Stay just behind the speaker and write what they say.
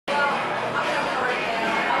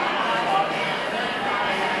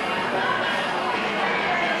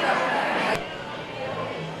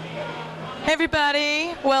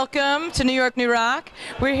welcome to New York, New Rock.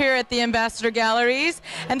 We're here at the Ambassador Galleries,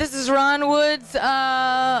 and this is Ron Wood's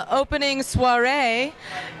opening soiree.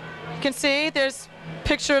 You can see there's a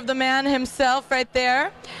picture of the man himself right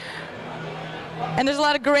there. And there's a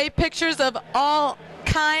lot of great pictures of all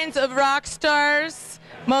kinds of rock stars,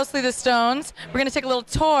 mostly the Stones. We're going to take a little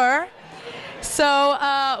tour. So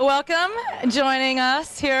welcome, joining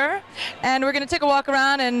us here. And we're going to take a walk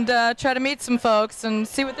around and try to meet some folks and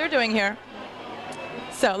see what they're doing here.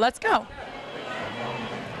 So let's go.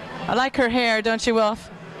 I like her hair, don't you,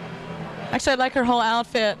 Wolf? Actually, I like her whole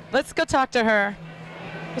outfit. Let's go talk to her.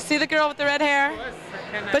 You see the girl with the red hair?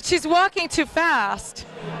 But she's walking too fast.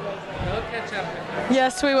 We'll catch up.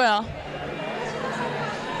 Yes, we will.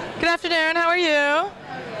 Good afternoon, how are you?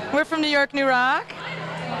 We're from New York, New Rock.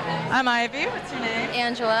 I'm Ivy. What's your name?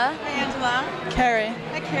 Angela. Hi, Angela. Carrie.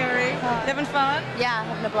 Hi, Carrie. You having fun? Yeah,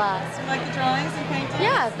 having a blast. You like the drawings and paintings?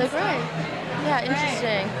 Yeah, they're great. Yeah,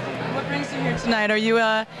 interesting. What brings you here tonight? Are you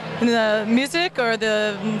in the music or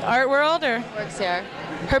the art world? Or Works here.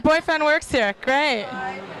 her boyfriend works here. Great.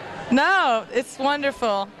 No, it's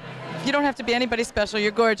wonderful. You don't have to be anybody special.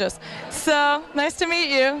 You're gorgeous. So nice to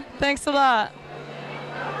meet you. Thanks a lot.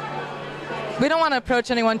 We don't want to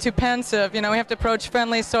approach anyone too pensive. You know, we have to approach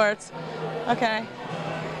friendly sorts. Okay.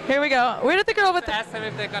 Here we go. Where did the girl with the... Ask them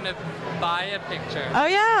if they're going to buy a picture. Oh,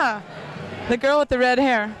 yeah. The girl with the red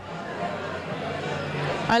hair.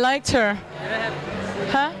 I liked her.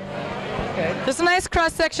 Huh? Okay. There's a nice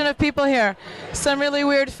cross-section of people here. Some really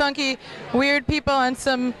weird, funky, weird people, and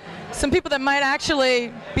some people that might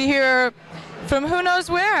actually be here from who knows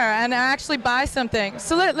where and actually buy something.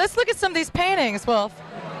 So let's look at some of these paintings, Wolf.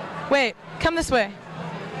 Wait, come this way.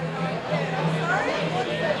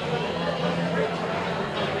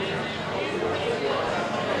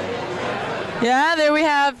 Yeah, there they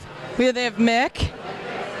have Mick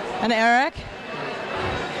and Eric.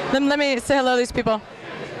 Let me say hello to these people.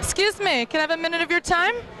 Excuse me, can I have a minute of your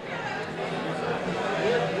time?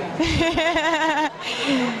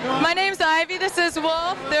 My name's Ivy, this is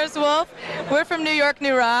Wolf, there's Wolf. We're from New York,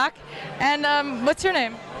 New Rock. And what's your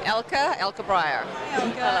name? Elka Breyer.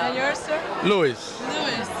 Elka. And yours, sir? Louis.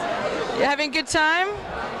 Louis. You having a good time?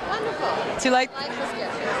 Wonderful. Do you like I like the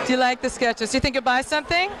sketches. Do you like the sketches? Do you think you'll buy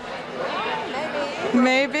something? Maybe.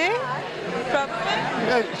 Maybe? Probably.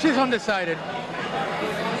 Yeah, she's undecided.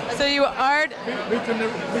 So you art Between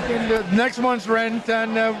the next month's rent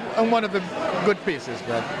and one of the good pieces.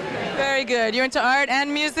 But very good. You're into art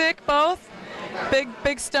and music, both?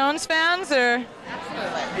 Big Stones fans, or?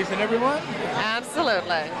 isn't everyone?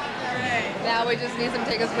 Absolutely. Now we just need some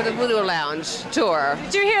tickets for the Voodoo Lounge tour.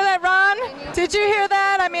 Did you hear that, Ron? Did you hear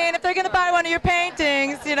that? I mean, if they're going to buy one of your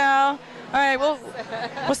paintings, you know. All right, we'll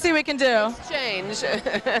see what we can do. Change.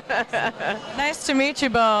 Nice to meet you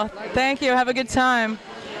both. Thank you. Have a good time.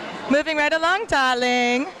 Moving right along,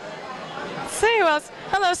 darling. Let's see who else.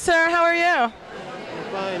 Hello, sir. How are you?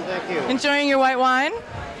 Fine, thank you. Enjoying your white wine?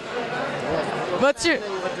 What's your...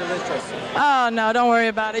 Oh, no, don't worry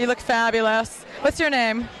about it. You look fabulous. What's your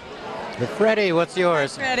name? Freddie, what's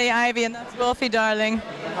yours? Freddie, Ivy, and that's Wolfie, darling.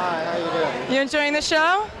 Hi, how you doing? You enjoying the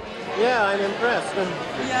show? Yeah, I'm impressed.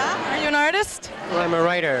 Yeah? Are you an artist? Well, I'm a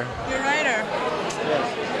writer. You're a writer.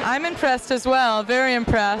 Yes. I'm impressed as well. Very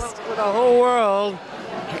impressed. Well, the whole world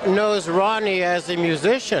knows Ronnie as a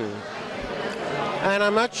musician. And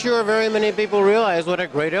I'm not sure very many people realize what a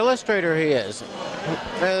great illustrator he is.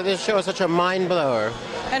 This show is such a mind blower.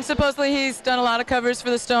 And supposedly he's done a lot of covers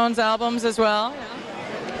for the Stones albums as well.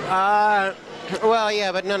 Well,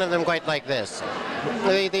 yeah, but none of them quite like this.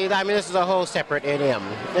 I mean, this is a whole separate idiom.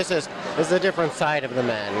 This is a different side of the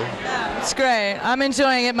man. Yeah, it's great. I'm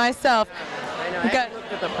enjoying it myself. I know, I haven't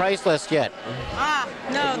looked at the price list yet.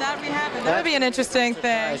 No, that we haven't. That would be an interesting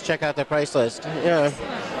thing. Let's check out the price list. Yeah.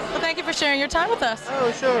 Well, thank you for sharing your time with us.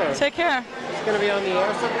 Oh, sure. Take care. It's going to be on the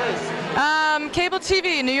air someplace. Cable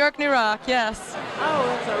TV, New York, New Rock, yes. Oh,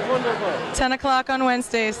 that's wonderful. 10 o'clock on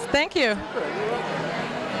Wednesdays. Thank you.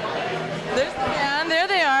 There's the band. There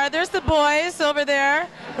they are. There's the boys over there.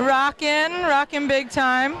 Rockin' big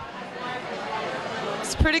time.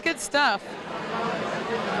 It's pretty good stuff.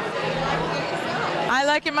 I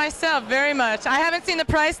like it myself very much. I haven't seen the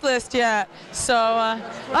price list yet. So,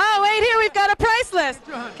 oh, wait, here we've got a price list.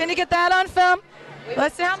 Can you get that on film?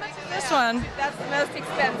 Let's see, how much is this one? That's the most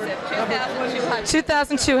expensive, $2,200.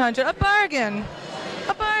 2,200. A bargain.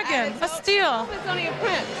 A bargain. A steal. It's only a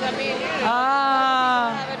print. I mean, you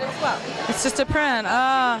Ah. have it as well. It's just a print.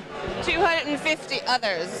 Ah. 250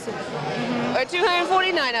 others, or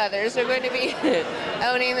 249 others are going to be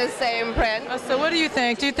owning the same print. So what do you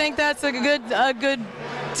think? Do you think that's a good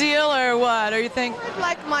deal or what? Or you think? I'd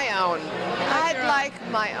like my own. I'd like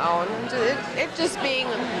my own. It just being,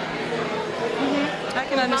 I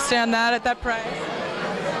can understand that at that price.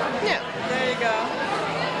 yeah. There you go.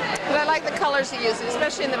 But I like the colors he uses,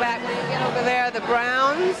 especially in the back. When you get over there, the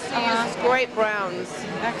browns, he uses great browns.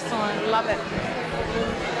 Excellent. Love it.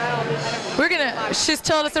 We're gonna, she's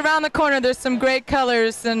told us around the corner there's some great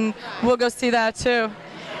colors and we'll go see that too.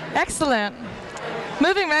 Excellent.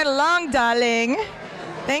 Moving right along, darling.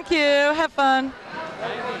 Thank you, have fun.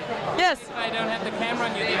 Yes. I don't have the camera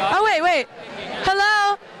on you. Oh, wait.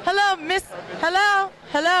 Hello, miss, hello.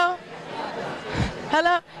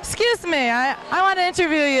 Excuse me, I want to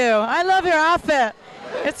interview you. I love your outfit.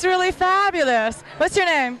 It's really fabulous. What's your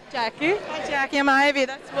name? Jackie. Hi, Jackie. I'm Ivy.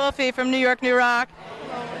 That's Wolfie from New York, New Rock.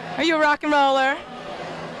 Are you a rock and roller?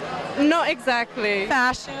 Not exactly.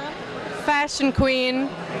 Fashion? Fashion queen.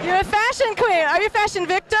 You're a fashion queen. Are you a fashion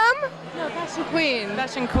victim? No, fashion queen.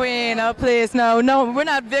 Fashion queen. Oh, please. No, we're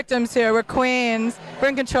not victims here. We're queens. We're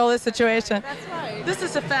in control of the situation. That's right. This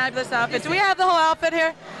is a fabulous outfit. Do we have the whole outfit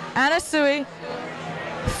here? Anna Sui.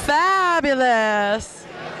 Fabulous.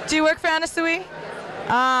 Do you work for Anna Sui?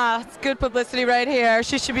 Ah, it's good publicity right here.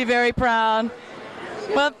 She should be very proud.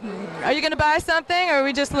 Well, are you going to buy something or are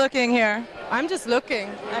we just looking here? I'm just looking.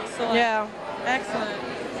 Excellent. Yeah. Excellent.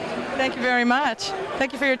 Thank you very much.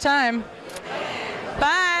 Thank you for your time.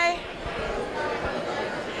 Bye.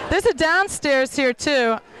 There's a downstairs here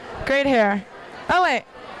too. Great hair. Oh wait,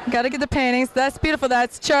 got to get the paintings. That's beautiful.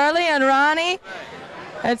 That's Charlie and Ronnie.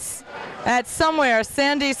 It's at somewhere,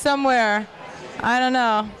 Sandy somewhere. I don't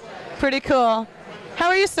know. Pretty cool. How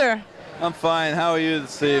are you, sir? I'm fine. How are you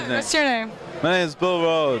this evening? What's your name? My name is Bill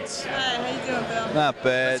Rhodes. Hi, how you doing, Bill? Not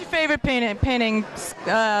bad. What's your favorite painting,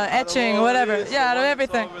 etching, whatever? Yeah, out of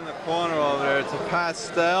everything. Over in the corner over there, it's a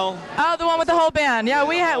pastel. Oh, the one with the whole band. Yeah,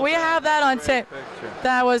 we have that on tape. Picture.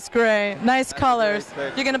 That was great. Nice colors.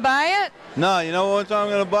 picture. You gonna buy it? No, you know what I'm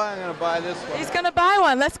going to buy? I'm going to buy this one. He's gonna buy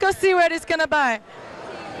one. Let's go see what he's gonna buy.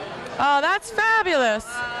 Oh, that's fabulous.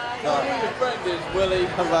 Your friend is Willie.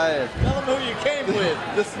 I'll buy it. Tell him who you came with.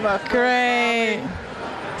 This is my friend.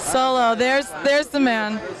 Great. Solo. There's the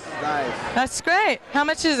man. Nice. That's great. How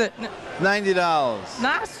much is it? $90.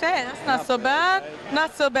 Not bad. That's not so bad.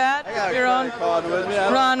 Not so bad. I got a Your own. credit card with me. I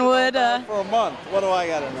don't Ron Wood. for a month. What do I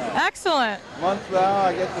got to know? Excellent. Month now,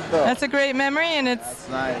 I get the bill. That's a great memory, and it's. That's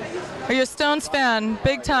nice. Are you a Stones fan?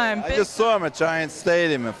 Big time. I just saw him at Giant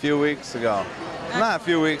Stadium a few weeks ago. Not a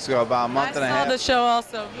few weeks ago, about a month and a I saw half. the show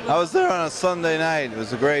also. I was there on a Sunday night. It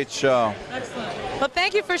was a great show. Excellent. Well,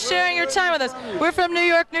 thank you for sharing your time with us. We're from New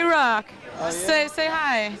York, New Rock. Say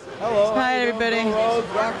hi. Hello. Hi, everybody. Bill Rhodes,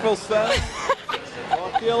 Rockville Center.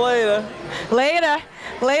 Talk to you later.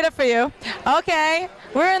 Later for you. Okay,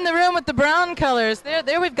 we're in the room with the brown colors.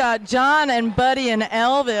 There we've got John and Buddy and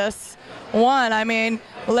Elvis. I mean,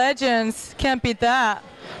 legends. Can't beat that.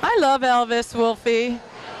 I love Elvis, Wolfie.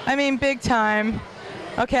 I mean, big time.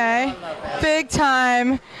 Okay? Big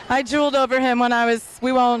time. I drooled over him when I was,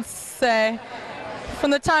 we won't say, from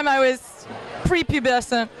the time I was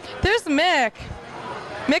prepubescent. There's Mick.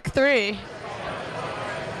 Mick 3.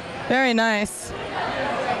 Very nice.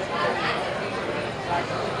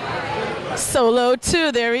 Solo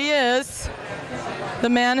 2, there he is. The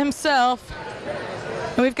man himself.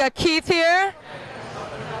 And we've got Keith here.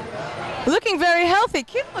 Looking very healthy.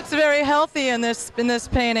 Keith looks very healthy in this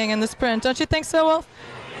painting, in this print. Don't you think so, Wolf?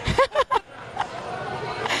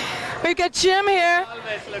 We've got Jim here.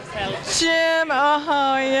 Always looks healthy. Jim,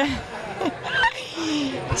 oh yeah.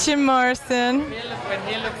 Jim Morrison. When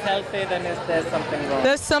he looks healthy, then there's something wrong.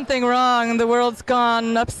 There's something wrong. The world's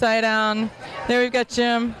gone upside down. There we've got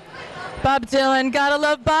Jim. Bob Dylan. Gotta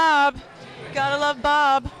love Bob. Gotta love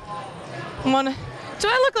Bob. Do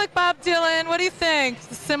I look like Bob Dylan? What do you think?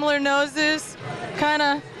 Similar noses? Kind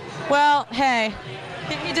of. Well, hey.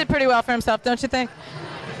 He did pretty well for himself, don't you think?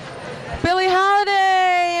 Billie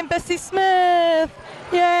Holiday and Bessie Smith.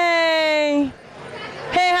 Yay.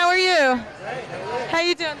 Hey, how are you? How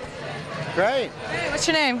you doing? Great. Hey, what's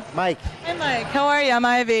your name? Mike. Hey, Mike. How are you? I'm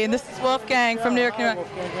Ivy, and this is Wolfgang from New York, New York.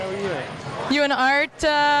 How are you? You an art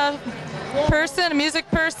person, a music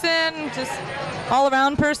person, just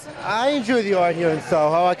all-around person? I enjoy the art here in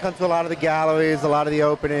Soho. I come to a lot of the galleries, a lot of the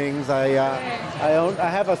openings. I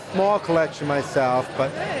have a small collection myself,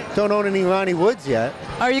 but don't own any Ronnie Woods yet.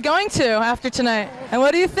 Are you going to after tonight? And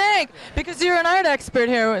what do you think? Because you're an art expert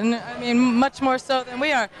here, and I mean, much more so than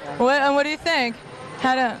we are. What do you think?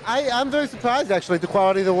 I'm very surprised, actually, at the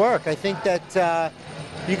quality of the work. I think that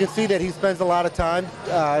you can see that he spends a lot of time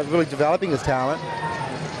really developing his talent,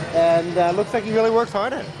 and looks like he really works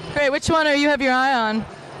hard at it. Great. Which one are you have your eye on?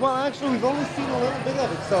 Well, actually, we've only seen a little bit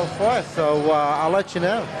of it so far, so I'll let you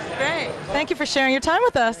know. Great. Thank you for sharing your time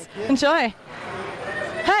with us. Enjoy.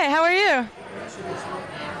 Hi, how are you?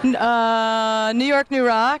 New York, New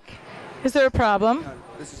Rock. Is there a problem?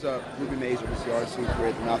 This is Ruby Mazer. This is the artist who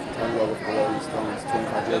created the mouth and tongue logo for the Rolling Stones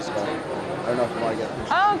 25 years ago. I don't know if you want to get a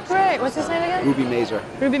picture. Oh, great. What's his name again? Ruby Mazer.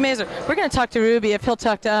 Ruby Mazer. We're going to talk to Ruby if he'll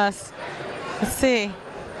talk to us. Let's see.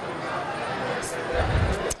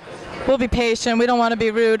 We'll be patient. We don't want to be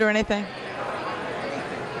rude or anything.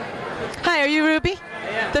 Hi, are you Ruby?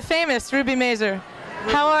 Yeah. The famous Ruby Mazer.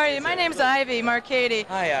 How are you? My name's Ivy, Markaity.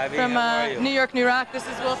 Hi, Ivy. From How are you? New York, New Rock. This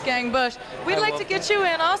is Wolfgang Bush. We'd like to get you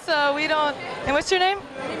in also. We don't. And what's your name?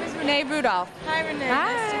 My name is Renee Rudolph. Hi, Renee.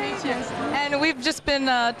 Hi. Nice to meet you. And we've just been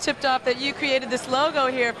tipped off that you created this logo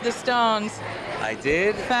here for the Stones. I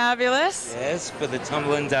did. Fabulous. Yes, for the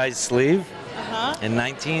Tumble and Die sleeve in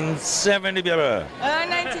 1970. 19.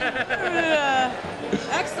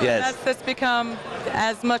 Excellent. Yes. That's become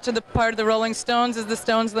as much of the part of the Rolling Stones as the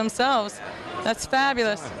Stones themselves. That's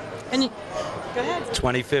fabulous. And you, go ahead.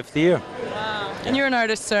 25th year. Wow. And you're an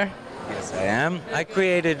artist, sir. Yes, I am. I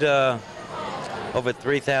created over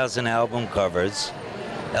 3,000 album covers.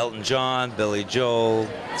 Elton John, Billy Joel,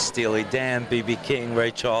 Steely Dan, B.B. King,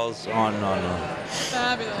 Ray Charles, on and on and on.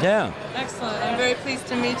 Fabulous. Yeah. Excellent. I'm very pleased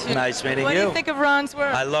to meet you. Nice meeting What you. do you think of Ron's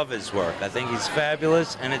work? I love his work. I think he's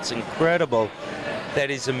fabulous, and it's incredible that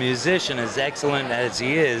he's a musician as excellent as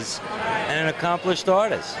he is, and an accomplished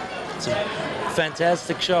artist. It's a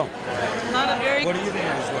fantastic show. Not a very. What do you think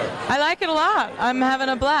of his work? I like it a lot. I'm having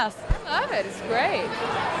a blast. I love it. It's great.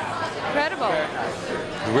 Incredible.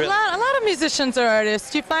 A lot of musicians are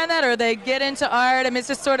artists. Do you find that, or they get into art? I mean, it's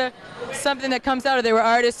just sort of something that comes out, or they were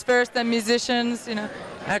artists first, then musicians. You know.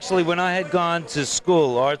 Actually, when I had gone to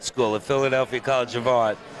school, art school at Philadelphia College of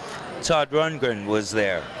Art, Todd Rundgren was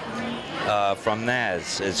there from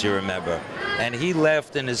NAS, as you remember. And he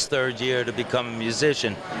left in his third year to become a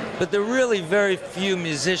musician. But there are really very few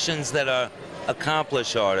musicians that are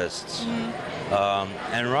accomplished artists.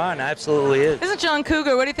 And Ron absolutely is. Isn't John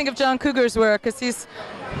Cougar? What do you think of John Cougar's work? Because he's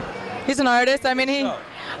an artist. I mean,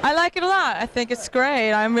 I like it a lot. I think it's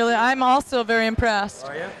great. I'm also very impressed.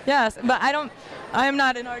 Are you? Yes, but I'm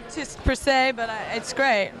not an artist per se, but it's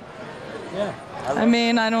great.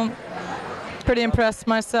 Yeah. Pretty impressed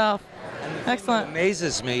myself. Excellent. What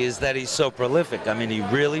amazes me is that he's so prolific. I mean, he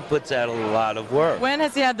really puts out a lot of work. When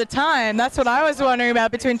has he had the time? That's what I was wondering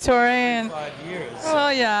about, between touring and... 5 years.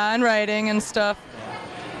 Well, yeah, and writing and stuff.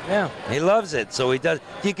 Yeah, he loves it, so he does.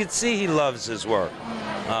 You can see he loves his work.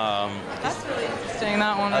 That's really interesting,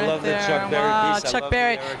 that one right I love there. the Chuck Berry wow, piece. I Chuck love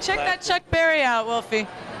Berry. the Eric Check that Clapton. Chuck Berry out, Wolfie.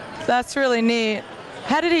 That's really neat.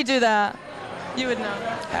 How did he do that? You would know.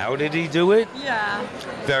 How did he do it? Yeah,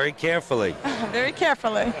 Very carefully. very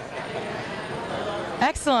carefully.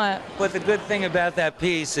 Excellent. But the good thing about that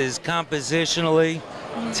piece is compositionally,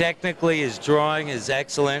 technically, his drawing is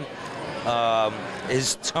excellent.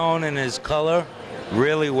 His tone and his color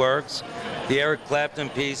really works. The Eric Clapton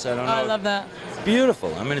piece, I don't know. I love that. It's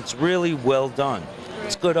beautiful. I mean, it's really well done.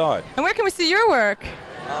 It's good art. And where can we see your work?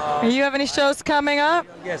 Do you have any shows coming up?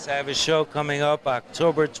 Yes, I have a show coming up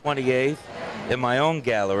October 28th in my own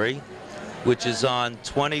gallery, which is on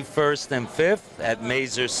 21st and 5th at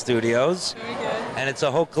Mazer Studios. Very good. And it's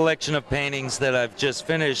a whole collection of paintings that I've just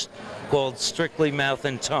finished called Strictly Mouth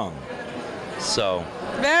and Tongue. So.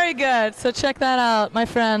 Very good. So check that out, my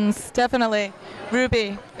friends. Definitely. Ruby,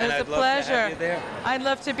 it And was I'd a love pleasure. to have you there. I'd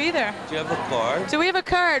love to be there. Do you have a card? Do we have a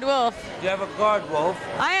card, Wolf? Do you have a card, Wolf?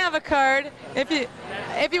 I have a card. If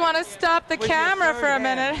you want to stop the With your camera third for a hand.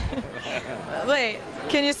 minute. Wait,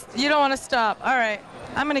 you don't want to stop. All right.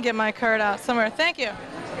 I'm going to get my card out somewhere. Thank you.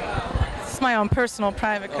 This is my own personal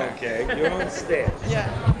private card. Okay, you're on stage.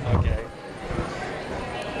 Yeah. Okay.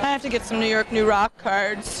 I have to get some New York, New Rock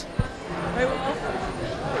cards. Right, Wolf?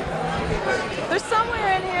 There's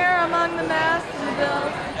somewhere in here among the masks and the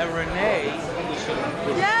bills. And Renee.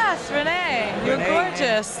 Yes, Renee. You're Renee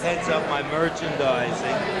gorgeous. Heads up my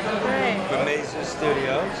merchandising Great. for Mazer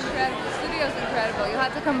Studios. The studio's incredible. You'll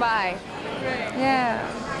have to come by. Great. Yeah.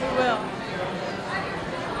 We will.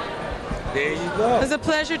 There you go. It was a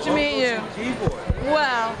pleasure to meet you. Vocals and keyboard.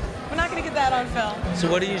 Wow. We're not going to get that on film. So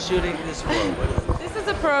what are you shooting this for? What is it? This is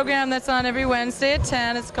a program that's on every Wednesday at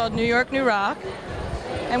 10. It's called New York, New Rock.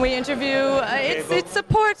 And we interview, it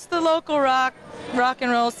supports the local rock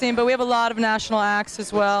and roll scene, but we have a lot of national acts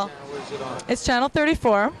as well. Where's it on? It's Channel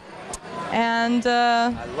 34. And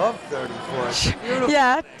I love 34. It's beautiful.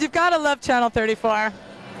 yeah, you've got to love Channel 34.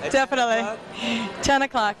 Definitely. 10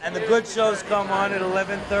 o'clock. And the good shows come on at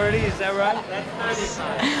 11:30, is that right? That's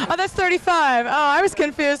 35. Oh, that's 35. Oh, I was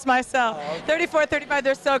confused myself. 34, 35,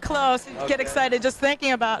 they're so close. You get excited just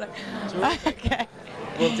thinking about it. Okay.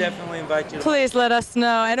 We'll definitely invite you. Please let us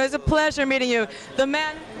know. And it was a pleasure meeting you. The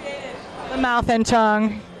man who created the mouth and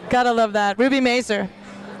tongue. Gotta love that. Ruby Mazer.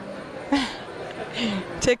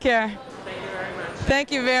 Take care.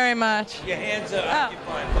 Thank you very much. Your hands are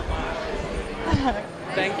occupied.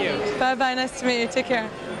 Thank you. Bye-bye. Nice to meet you. Take care.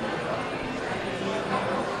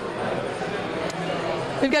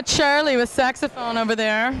 We've got Charlie with saxophone over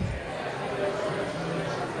there.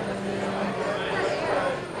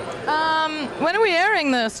 When are we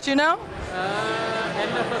airing this? Do you know?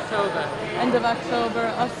 End of October. End of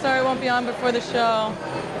October. Oh, sorry, it won't be on before the show.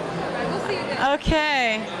 We'll see you then.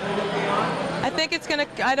 Okay. I think it's gonna.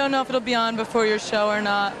 I don't know if it'll be on before your show or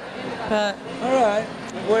not, but. All right.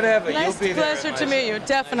 Whatever. Nice You'll be there pleasure at to my meet you.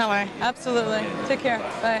 Definitely. Absolutely. Take care.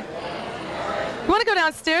 Bye. You want to go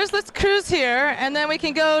downstairs? Let's cruise here, and then we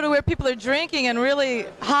can go to where people are drinking and really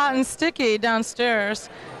hot and sticky downstairs.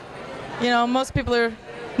 You know, most people are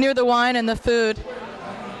near the wine and the food.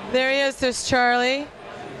 There he is, there's Charlie.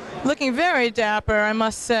 Looking very dapper, I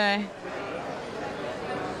must say.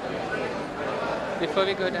 Before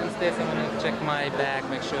we go downstairs, I'm going to check my bag,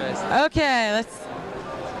 make sure it's... Okay,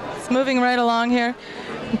 it's moving right along here.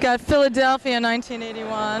 We've got Philadelphia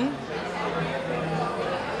 1981.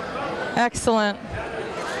 Excellent.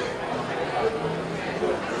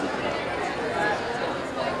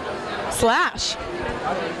 Slash.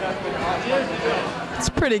 It's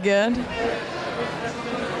pretty good.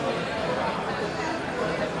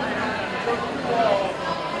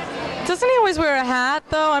 Doesn't he always wear a hat,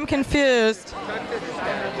 though? I'm confused.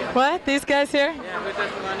 What? These guys here? Yeah, we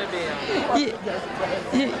just want to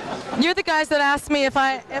be on. You're the guys that asked me if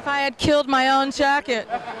I had killed my own jacket.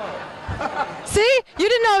 See? You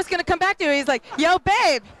didn't know I was going to come back to you. He's like, yo,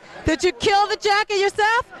 babe, did you kill the jacket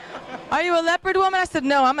yourself? Are you a leopard woman? I said,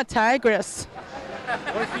 no, I'm a tigress.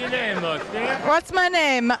 What's your name, look? What's my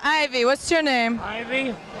name? Ivy. What's your name?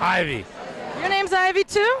 Ivy? Ivy. Your name's Ivy,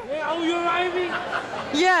 too? Yeah, oh, you're Ivy?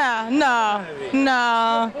 Yeah, no. Ivy.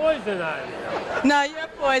 No. You're Poison Ivy. No, you're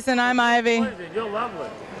Poison. I'm Ivy. Poison, you're lovely.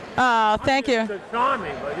 Oh, thank you. You're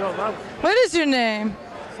charming, but you're lovely. What is your name?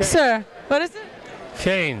 Sir, what is it?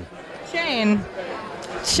 Shane. Shane.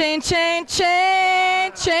 Chain, chain,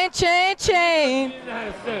 chain, chain, chain, chain.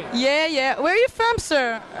 Yeah, yeah. Where are you from,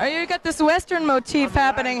 sir? You got this Western motif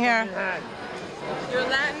happening here. You're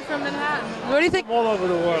Latin from Manhattan. What do you think? All over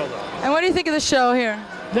the world. And what do you think of the show here?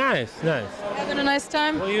 Nice, nice. Having a nice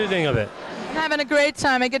time? What do you think of it? I'm having a great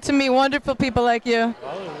time. I get to meet wonderful people like you.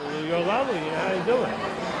 Oh, you're lovely. How you doing?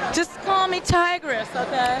 Just call me Tigress,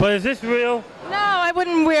 okay? But is this real? No, I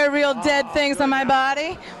wouldn't wear real dead things on my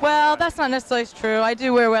body. Well, that's not necessarily true. I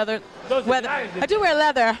do wear leather. I do wear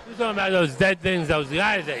leather. You're talking about those dead things, those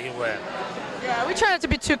guys that you wear. Yeah, we try not to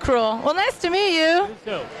be too cruel. Well, nice to meet you. You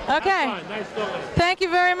too. Okay. Have fun. Nice talking. Thank you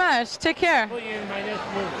very much. Take care. Put you in my next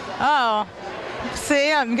movie. Oh,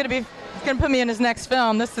 see, I'm gonna put me in his next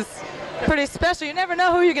film. This is pretty special. You never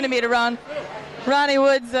know who you're gonna meet around. Ronnie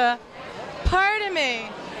Wood's. Pardon me.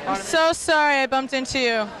 I'm so sorry I bumped into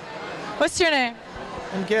you. What's your name?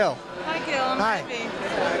 I'm Gil. Hi, Gil. I'm Hi.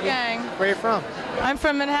 Ivy. Gang. Where are you from? I'm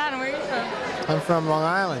from Manhattan. Where are you from? I'm from Long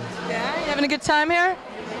Island. Yeah. You having a good time here?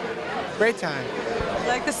 Great time.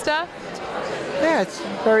 Like the stuff? Yeah, it's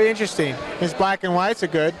very interesting. His black and whites are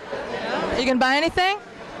good. Yeah. You can buy anything?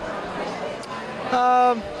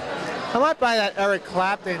 I might buy that Eric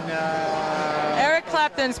Clapton. Eric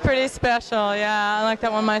Clapton's pretty special. Yeah, I like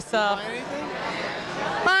that one myself. Buy anything?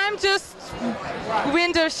 I'm just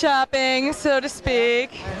window shopping, so to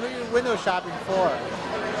speak. And who are you window shopping for?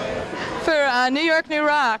 For New York New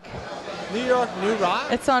Rock. New York New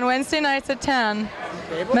Rock? It's on Wednesday nights at 10.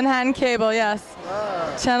 Cable? Manhattan Cable, yes.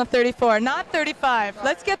 Oh. Channel 34, not 35.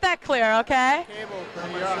 Let's get that clear, okay? Cable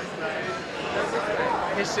from New York.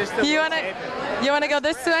 His sister. You wanna go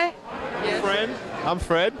this way? Yes. Fred. I'm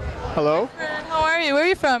Fred. Hello. Fred, how are you? Where are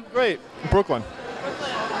you from? Great. Brooklyn.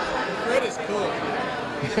 Fred is cool.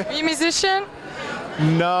 Are you a musician?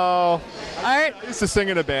 No. Art? I used to sing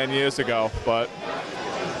in a band years ago, but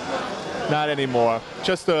not anymore.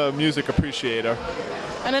 Just a music appreciator.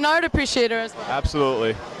 And an art appreciator as well.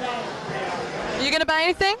 Absolutely. Are you gonna buy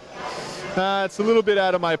anything? It's a little bit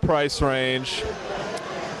out of my price range,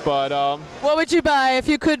 but What would you buy if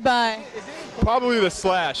you could buy? probably the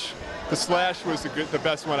Slash. The Slash was the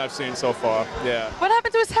best one I've seen so far. Yeah. What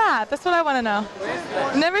happened to his hat? That's what I want to know.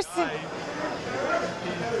 Never seen.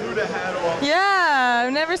 Threw the hat off. Yeah,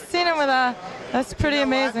 I've never seen him with a. That's pretty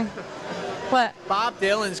amazing. What? Bob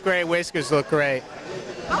Dylan's gray whiskers look great.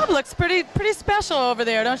 Bob looks pretty special over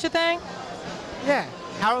there, don't you think? Yeah.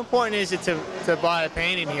 How important is it to buy a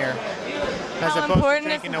painting here, as How opposed to important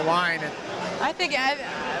drinking the wine? I think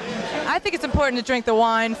it's important to drink the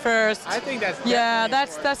wine first. I think that's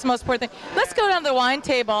that's the most important thing. Let's go down to the wine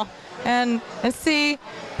table and see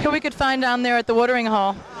who we could find down there at the watering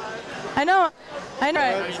hole. I know.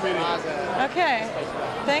 Okay.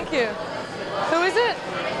 Thank you. Who is it?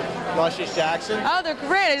 Luscious Jackson. Oh, they're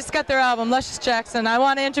great. I just got their album, Luscious Jackson. I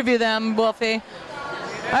want to interview them, Wolfie.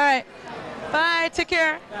 All right. Bye. Take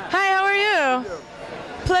care. Hi, how are you?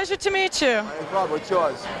 Pleasure to meet you. Robert, what's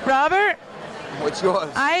yours? Robert? What's yours?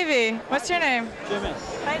 Ivy. What's your name? Jimmy.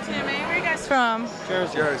 Hi, Jimmy. Where are you guys from?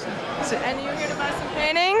 Jersey. And you here to buy some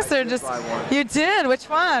paintings, or just? buy one. You did. Which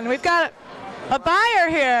one? We've got a buyer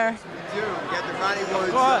here. We do. We got the Ronnie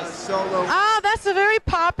Woods solo. Oh, that's a very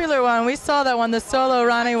popular one. We saw that one, the solo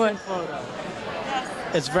Ronnie Wood.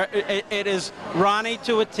 It is Ronnie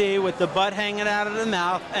to a T with the butt hanging out of the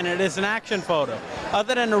mouth, and it is an action photo.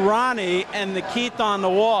 Other than the Ronnie and the Keith on the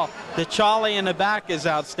wall, the Charlie in the back is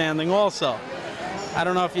outstanding also. I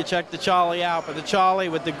don't know if you checked the Charlie out, but the Charlie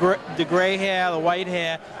with the gray hair, the white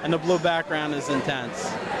hair, and the blue background is intense.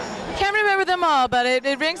 Can't remember them all, but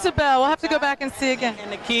it rings a bell. We'll have to go back and see again.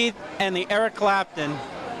 And the Keith and the Eric Clapton.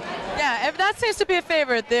 Yeah, that seems to be a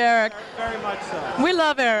favorite, the Eric. Very much so. We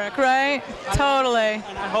love Eric, right? Totally.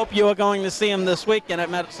 And I hope you are going to see him this weekend at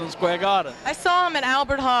Madison Square Garden. I saw him at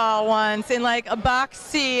Albert Hall once in like a box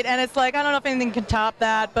seat, and it's like, I don't know if anything can top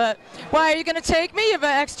that, but why, are you going to take me? You have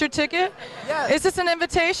an extra ticket? Yes. Is this an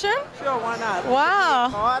invitation? Sure, why not?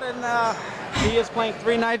 Wow. And he is playing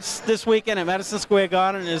 3 nights this weekend at Madison Square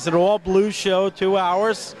Garden. It's an all-blues show, 2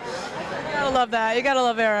 hours. You gotta love that. You gotta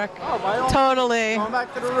love Eric. Oh, by all totally. Going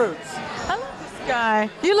back to the roots. I love this guy.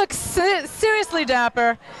 You look seriously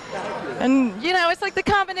dapper. And, you know, it's like the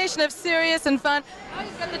combination of serious and fun. Oh,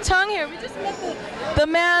 you've got the tongue here. We just met the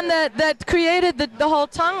man that created the whole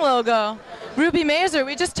tongue logo. Ruby Mazer.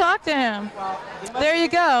 We just talked to him. There you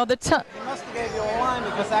go. The tongue. He must have gave you a line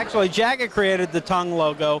because actually Jagger created the tongue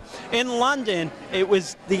logo. In London, it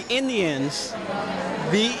was the Indians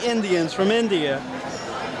from India.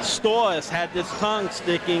 Stores had this tongue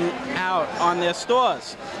sticking out on their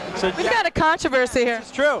stores. So we've got a controversy here. It's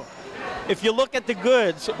true. If you look at the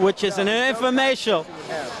goods, which is an infomercial,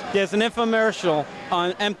 there's an infomercial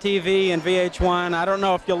on MTV and VH1. I don't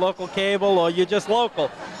know if you're local cable or you're just local.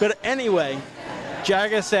 But anyway,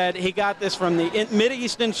 Jagger said he got this from the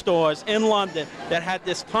Mideastern stores in London that had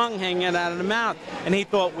this tongue hanging out of the mouth. And he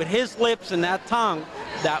thought with his lips and that tongue,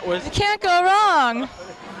 that was... You can't go wrong.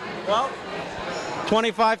 Well,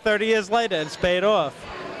 25, 30 years later, it's paid off.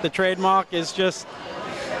 The trademark is just,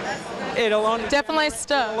 it'll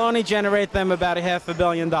only generate them about $500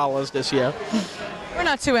 million this year. We're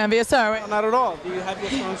not too envious, are we? No, not at all. Do you have your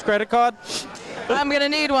son's credit card? I'm going to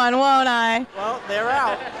need one, won't I? Well, they're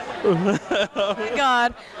out. Oh my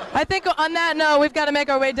God. I think on that note, we've got to make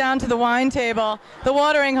our way down to the wine table, the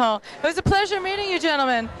watering hole. It was a pleasure meeting you,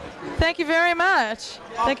 gentlemen. Thank you very much.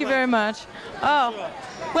 Thank you very much. Oh.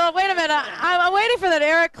 Well, wait a minute. I'm waiting for that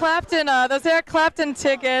Eric Clapton, those Eric Clapton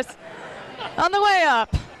tickets. On the way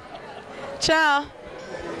up. Ciao.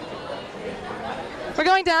 We're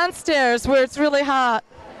going downstairs where it's really hot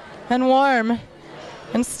and warm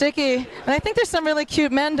and sticky. And I think there's some really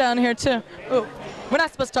cute men down here, too. Ooh, we're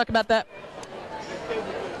not supposed to talk about that.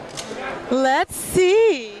 Let's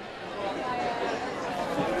see.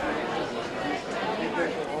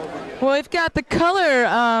 Well, we've got the color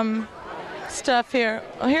stuff here.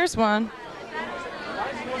 Oh, here's one.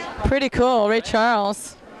 Pretty cool, Ray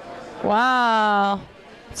Charles. Wow,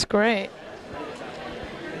 it's great.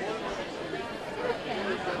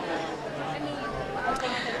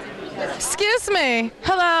 Excuse me.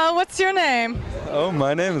 Hello, what's your name? Oh,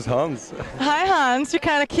 my name is Hans. Hi, Hans. You're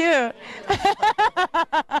kind of cute.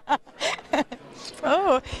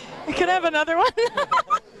 Oh, can I have another one?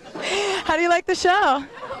 How do you like the show?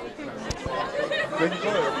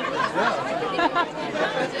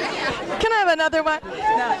 Can I have another one?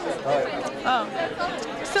 No. Oh.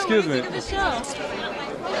 So Excuse me. What do you think of the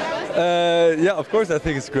show? Yeah, of course, I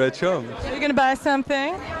think it's a great show. Are you going to buy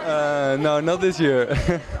something? No, not this year.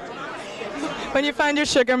 When you find your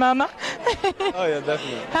sugar mama? Oh, yeah,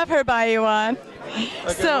 definitely. Have her buy you one.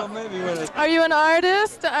 Okay, So, well, maybe when it... are you an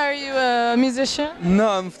artist? Are you a musician? No,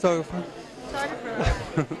 I'm a photographer.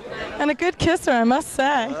 And a good kisser, I must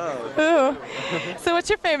say. Oh. Ooh. So what's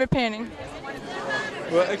your favorite painting?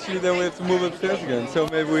 Well, actually, then we have to move upstairs again, so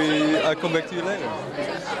maybe I'll come back to you later.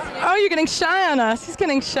 Oh, you're getting shy on us. He's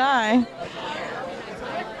getting shy.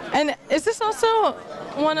 And is this also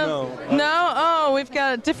one of? No. Oh, we've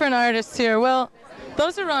got different artists here. Well,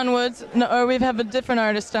 those are Ron Woods, no, or we have a different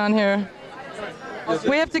artist down here.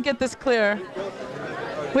 We have to get this clear.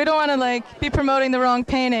 We don't want to like be promoting the wrong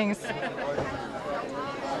paintings.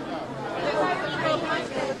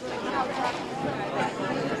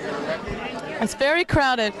 It's very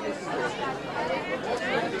crowded.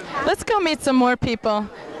 Let's go meet some more people.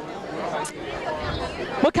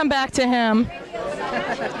 We'll come back to him.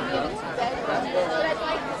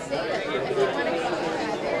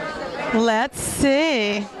 Let's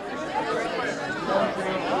see.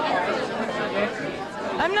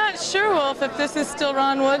 I'm not sure, Wolf, if this is still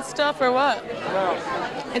Ron Wood stuff or what.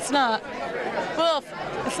 It's not. Wolf,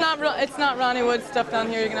 it's not Ronnie Wood stuff down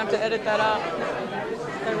here. You're gonna have to edit that out.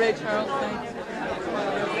 The Ray Charles thing.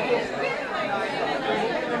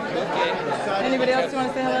 Anybody else you want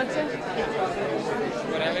to say hello to?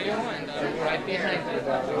 Whatever you want. I'm right behind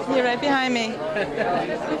you. You're right behind me.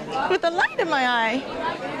 With the light in my eye.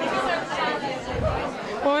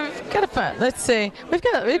 Well, we've got to find. Let's see. We've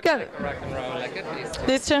got. Rock and roll like it.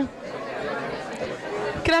 These two.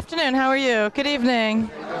 Good afternoon. How are you? Good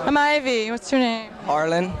evening. I'm Ivy. What's your name?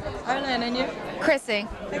 Arlen. Arlen, and you? Chrissy.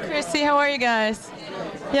 Hey, Chrissy. How are you guys?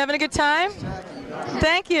 You having a good time?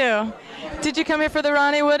 Thank you. Did you come here for the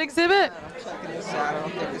Ronnie Wood exhibit? I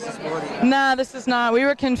don't think this is Woody. Nah, this is not. We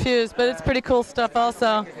were confused, but it's pretty cool stuff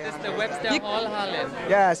also. This is the Webster Hall, Holland.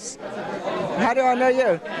 Yes. How do I know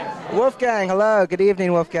you? Wolfgang. Hello. Good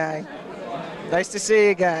evening, Wolfgang. Nice to see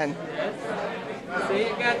you again. So you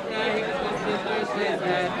got Thursdays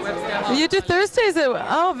at Webster Hall. You do Thursdays at,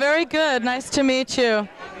 oh, very good. Nice to meet you.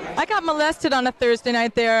 I got molested on a Thursday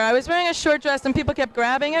night there. I was wearing a short dress and people kept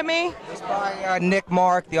grabbing at me. It was by Nick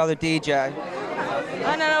Mark, the other DJ.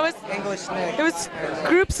 I don't know. English Nick. It was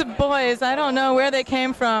groups of boys. I don't know where they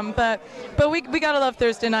came from, but we gotta love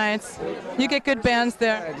Thursday nights. You get good bands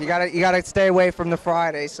there. You gotta stay away from the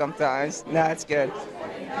Fridays sometimes. No, it's good.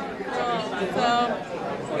 So,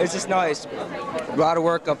 It's just nice. A lot of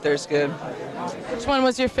work up there is good. which one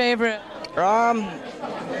was your favorite?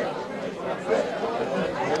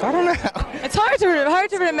 I don't know. It's hard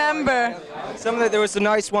to remember. There was a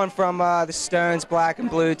nice one from the Stones Black and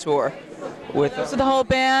Blue tour with So the whole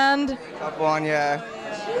band. couple on, yeah.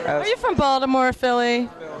 Are you from Baltimore or Philly?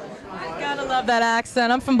 I gotta love that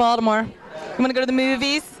accent. I'm from Baltimore. You wanna go to the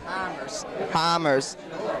movies? Hammers.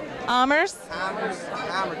 Amers?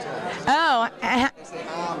 Oh,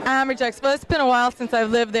 Amherjecks. Well, it's been a while since I've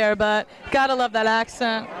lived there, but gotta love that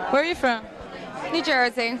accent. Where are you from? New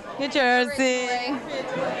Jersey. New Jersey.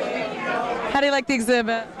 How do you like the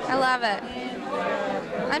exhibit? I love it.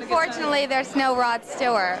 Unfortunately, there's no Rod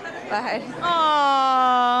Stewart, but.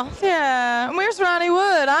 Oh, yeah. And where's Ronnie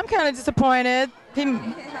Wood? I'm kind of disappointed.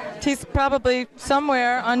 He's probably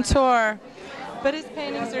somewhere on tour. But his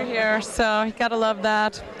paintings are here, so you gotta love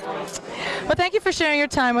that. Well, thank you for sharing your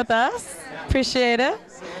time with us. Appreciate it.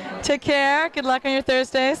 Take care. Good luck on your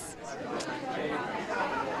Thursdays.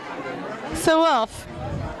 So, Wolf.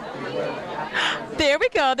 There we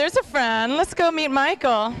go. There's a friend. Let's go meet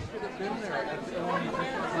Michael.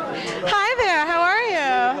 Hi there. How are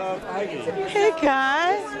you? Hey,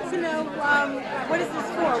 guys. What is this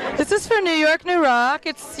for? This is for New York New Rock.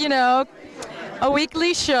 It's, a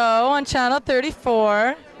weekly show on Channel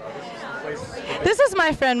 34. This is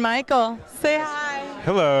my friend Michael. Say hi.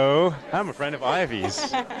 Hello. I'm a friend of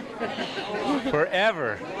Ivy's.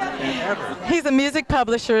 Forever. He's a music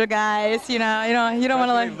publisher, guys. You don't want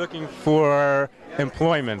to like. Looking for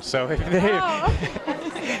employment. So if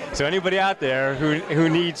so anybody out there who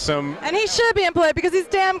needs some. And he should be employed because he's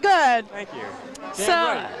damn good. Thank you. So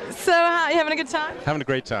how, you having a good time? Having a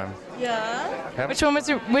great time. Yeah.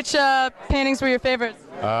 Which paintings were your favorites?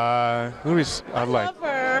 Who is I like? Love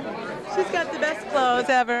her. She's got the best clothes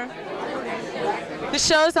ever. The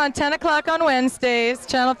show's on 10 o'clock on Wednesdays,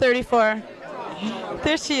 Channel 34.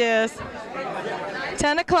 There she is.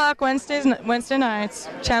 10 o'clock Wednesday nights,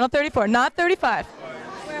 Channel 34, not 35.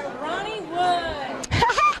 Where Ronnie Wood.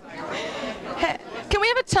 Hey, can we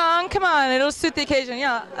have a tongue? Come on, it'll suit the occasion.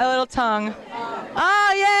 Yeah, a little tongue.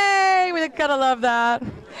 Oh, yay! We gotta love that.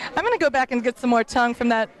 I'm gonna go back and get some more tongue from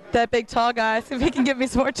that big tall guy, see if he can give me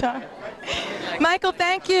some more tongue. Michael,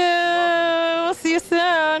 thank you. We'll see you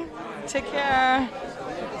soon. Take care.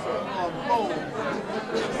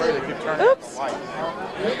 Oops.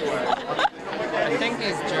 I think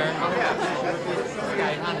he's German.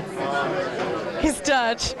 He's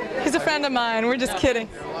Dutch. He's a friend of mine. We're just kidding.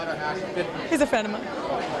 He's a friend of mine.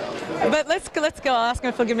 But let's go. I'll ask him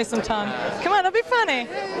if he'll give me some tongue. Come on, it'll be funny.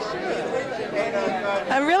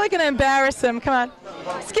 I'm really gonna embarrass him. Come on.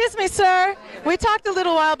 Excuse me, sir. We talked a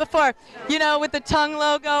little while before, you know, with the tongue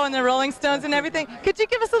logo and the Rolling Stones and everything. Could you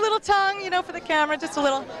give us a little tongue, you know, for the camera, just a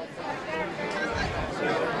little?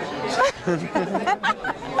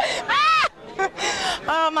 Ah!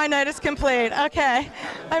 Oh, my night is complete. Okay,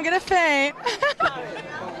 I'm gonna faint.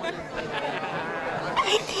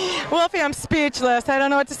 Wolfie, I'm speechless. I don't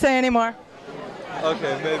know what to say anymore.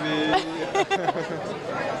 Okay, maybe.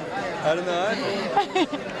 I don't know.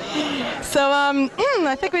 So,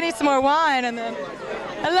 I think we need some more wine, and then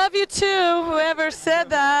I love you too. Whoever said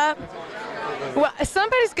that. Well,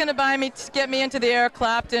 somebody's gonna buy me to get me into the Eric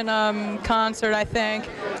Clapton concert, I think.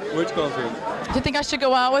 Which concert? Do you think I should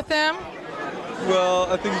go out with him?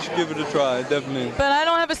 Well, I think you should give it a try, definitely. But I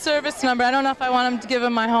don't have a service number. I don't know if I want him to give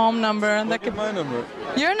him my home number. And Look at my number.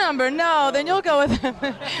 Your number? No, then you'll go with him.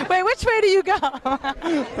 Wait, which way do you go? I'll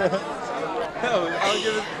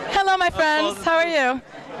give it. Hello, my friends. How are you?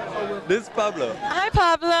 This is Pablo. Hi,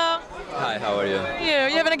 Pablo. Hi, how are you? How are you?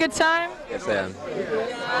 You having a good time? Yes, I am.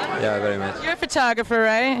 Yeah, very much. You're a photographer,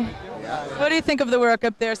 right? What do you think of the work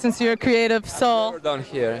up there, since you're a creative soul? Down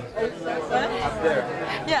here. Up there.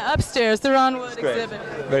 Yeah, upstairs, the Ron Wood Great. exhibit.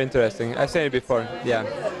 Very interesting. I've seen it before. Yeah.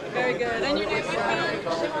 Very good. And your name?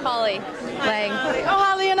 Holly Lang. Oh,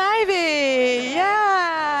 Holly and Ivy.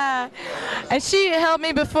 Yeah. And she helped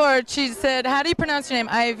me before. She said, how do you pronounce your name?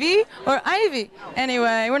 Ivy or Ivy?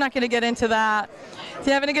 Anyway, we're not going to get into that. So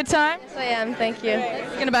you having a good time? Yes, I am. Thank you. You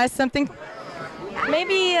going to buy something?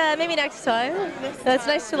 Maybe next time. That's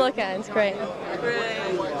nice to look at. It's great.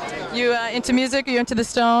 You into music? Are you into the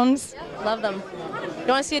Stones? Love them. You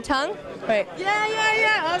want to see a tongue? Wait.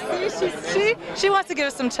 Yeah. Oh, see, she wants to give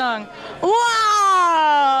us some tongue.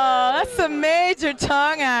 Wow, that's some major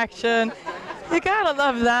tongue action. You gotta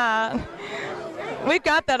love that. We've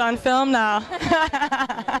got that on film now.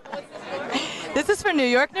 This is for New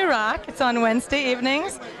York, New Rock. It's on Wednesday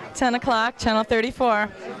evenings, 10 o'clock, Channel 34.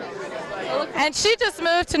 And she just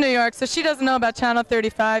moved to New York, so she doesn't know about Channel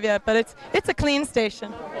 35 yet, but it's a clean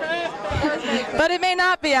station. But it may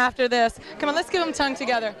not be after this. Come on, let's give them tongue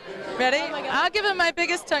together. Ready? I'll give him my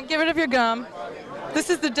biggest tongue. Get rid of your gum. This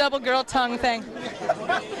is the double girl tongue thing.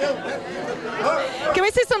 Can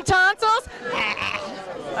we see some tonsils?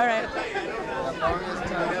 All right.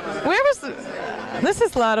 Where was this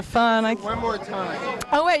is a lot of fun. One more time.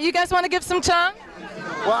 Oh, wait, you guys want to give some tongue?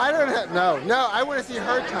 Well, I don't have, no, I want to see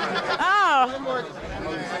her time. Oh.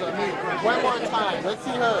 One more time. Let's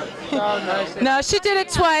see her. No, she did it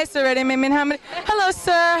twice already. I mean, how many? Hello,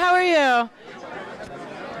 sir. How are you?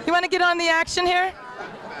 You want to get on the action here?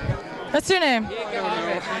 What's your name?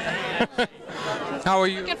 How are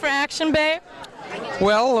you? Looking for action, babe?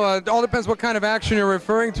 Well, it all depends what kind of action you're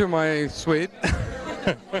referring to, my sweet.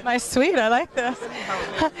 My sweet, I like this.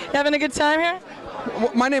 You having a good time here?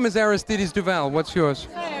 My name is Aristides Duval. What's yours?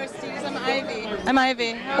 Hi, Aristides. I'm Ivy. I'm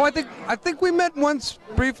Ivy. Oh, I think we met once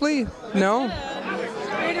briefly. No?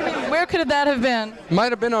 Where could that have been?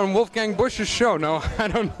 Might have been on Wolfgang Busch's show. No, I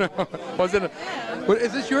don't know. Was it?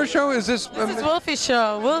 Is this your show? Is this? This is Wolfie's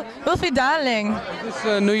show. Wolfie, darling. Is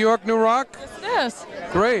this New York, New Rock? Yes.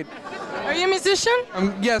 Great. Are you a musician?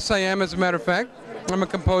 Yes, I am, as a matter of fact. I'm a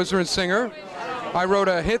composer and singer. I wrote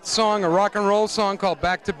a hit song, a rock and roll song called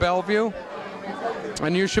Back to Bellevue.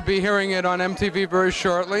 And you should be hearing it on MTV very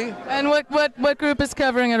shortly. And what group is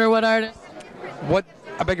covering it, or what artist? What?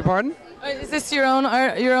 I beg your pardon? Is this your own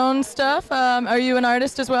your own stuff? Are you an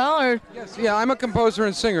artist as well, or? Yes. Yeah, I'm a composer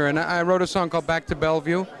and singer, and I wrote a song called Back to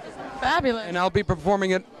Bellevue. Fabulous. And I'll be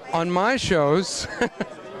performing it on my shows.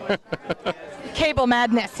 Cable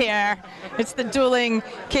madness here. It's the dueling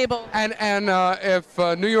cable. And if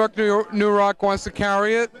New York, New Rock wants to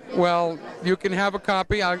carry it, well, you can have a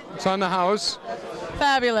copy. It's on the house.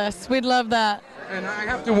 Fabulous. We'd love that. And I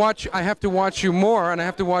have to watch you more, and I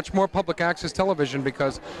have to watch more public access television,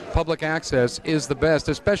 because public access is the best,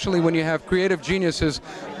 especially when you have creative geniuses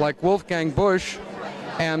like Wolfgang Busch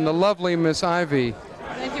and the lovely Miss Ivy.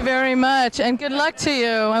 Thank you very much, and good luck to you.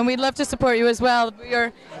 And we'd love to support you as well. We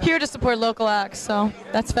are here to support local acts, so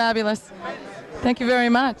that's fabulous. Thank you very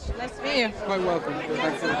much. Nice to meet you. Quite welcome.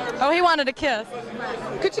 Oh, he wanted a kiss.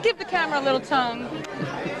 Could you give the camera a little tongue?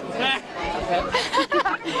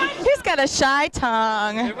 He's got a shy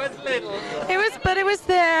tongue. It was little. But it was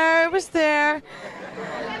there. It was there.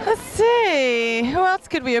 Let's see. Who else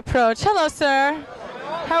could we approach? Hello, sir.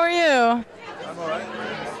 How are you? I'm all right.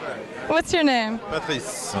 What's your name?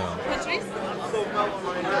 Patrice. Patrice?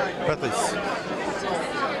 Patrice.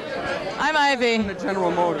 I'm Ivy.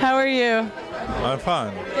 General Motors. How are you? I'm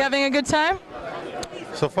fine. You having a good time?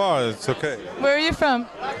 So far, it's okay. Where are you from?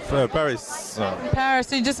 Paris.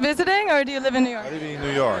 Paris. Are you just visiting, or do you live in New York? I live in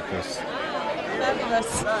New York. Yes.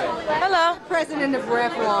 Fabulous. Hello. President of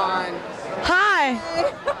Revlon. Hi.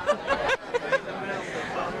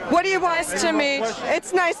 What do you want? Nice to meet you.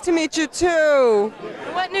 It's nice to meet you too.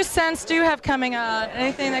 What new scents do you have coming out?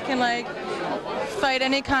 Anything that can like fight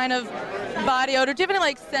any kind of body odor? Do you have any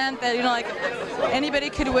like scent that you know like anybody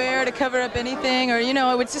could wear to cover up anything, or you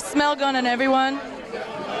know it would just smell good on everyone?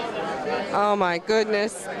 Oh my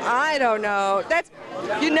goodness. I don't know.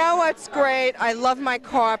 You know what's great? I love my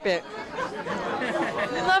carpet.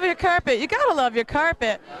 You love your carpet. You gotta love your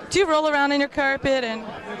carpet. Do you roll around in your carpet and?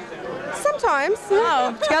 Sometimes.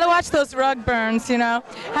 Oh, you gotta watch those rug burns, you know.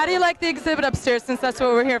 How do you like the exhibit upstairs, since that's what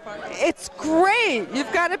we're here for? It's great.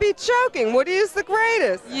 You've got to be joking. Woody is the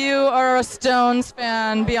greatest. You are a Stones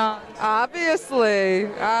fan beyond. Obviously.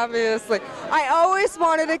 I always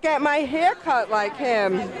wanted to get my hair cut like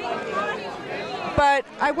him. But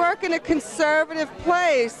I work in a conservative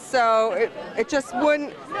place, so it just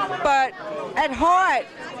wouldn't. But at heart.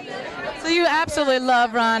 So you absolutely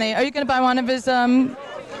love Ronnie. Are you going to buy one of his We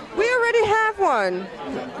already have one,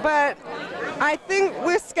 but I think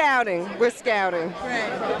we're scouting. Great.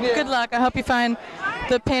 Yeah. Good luck. I hope you find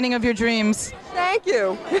the painting of your dreams. Thank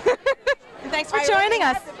you. Thanks for joining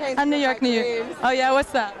us on New York, New York. Oh yeah,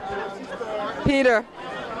 what's that? Peter.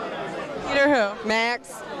 Peter who?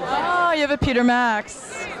 Max. Oh, you have a Peter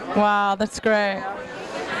Max. Wow, that's great.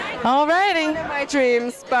 All righty. One of my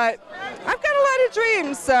dreams, but I've got a lot of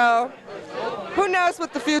dreams, so who knows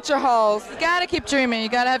what the future holds. You gotta keep dreaming. You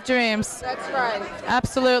gotta have dreams. That's right.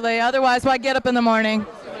 Absolutely. Otherwise, why get up in the morning?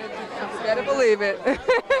 You better believe it.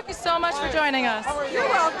 Thank you so much for joining us. You're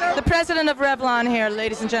welcome. The president of Revlon here,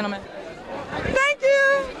 ladies and gentlemen. Thank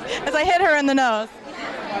you. As I hit her in the nose.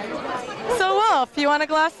 So, Wolf, you want a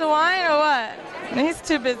glass of wine or what? He's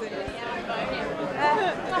too busy.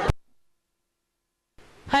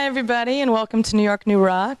 Hi, everybody, and welcome to New York, New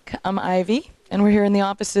Rock. I'm Ivy, and we're here in the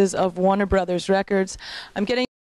offices of Warner Brothers Records. I'm getting